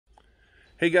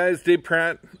Hey guys, Dave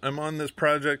Pratt. I'm on this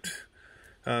project,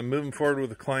 moving forward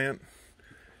with a client,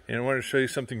 and I wanted to show you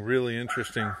something really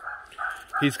interesting.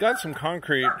 He's got some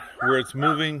concrete where it's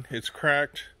moving, it's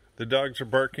cracked, the dogs are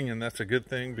barking, and that's a good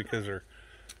thing because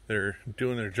they're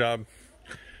doing their job.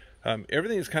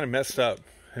 Everything's kind of messed up,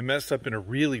 and messed up in a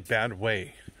really bad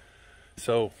way.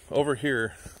 So over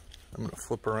here, I'm going to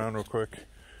flip around real quick.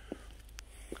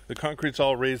 The concrete's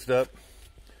all raised up,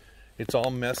 it's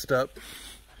all messed up.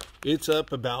 It's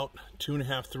up about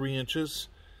 2.5, 3 inches,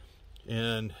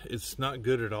 and it's not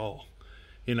good at all.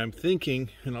 And I'm thinking,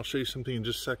 and I'll show you something in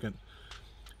just a second,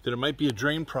 that it might be a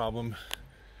drain problem,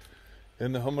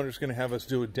 and the homeowner's going to have us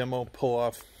do a demo pull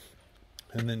off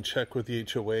and then check with the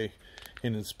HOA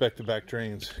and inspect the back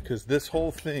drains, because this whole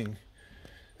thing,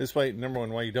 this why, number one,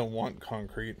 why you don't want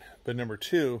concrete, but number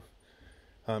two,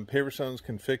 paver stones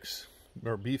can fix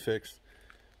or be fixed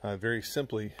very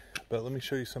simply. But let me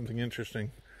show you something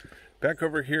interesting. Back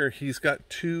over here, he's got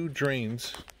 2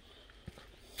 drains.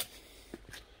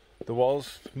 The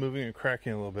wall's moving and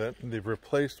cracking a little bit. They've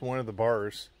replaced one of the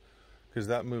bars because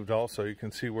that moved also. You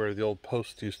can see where the old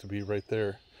post used to be right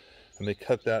there. And they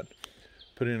cut that,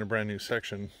 put in a brand new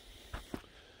section.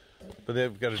 But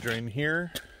they've got a drain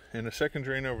here and a second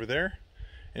drain over there.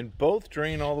 And both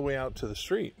drain all the way out to the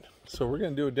street. So we're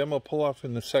going to do a demo pull off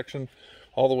in this section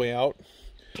all the way out.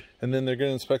 And then they're going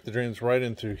to inspect the drains right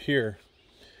in through here.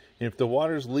 If the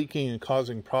water's leaking and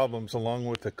causing problems along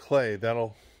with the clay,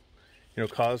 that'll,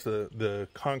 cause the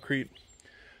concrete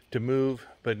to move.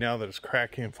 But now that it's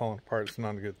cracking and falling apart, it's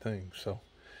not a good thing. So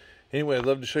anyway, I'd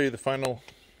love to show you the final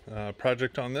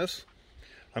project on this.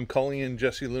 I'm calling in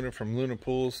Jesse Luna from Luna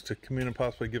Pools to come in and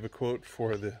possibly give a quote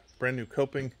for the brand new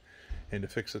coping and to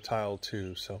fix the tile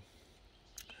too. So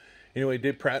anyway,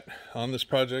 Dave Pratt on this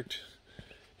project,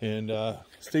 and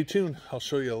stay tuned. I'll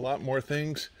show you a lot more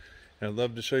things. And I'd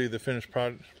love to show you the finished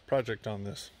project on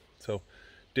this. So,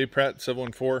 Dave Pratt,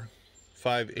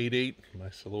 714-588,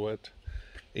 my silhouette,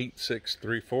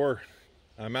 8634.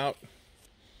 I'm out.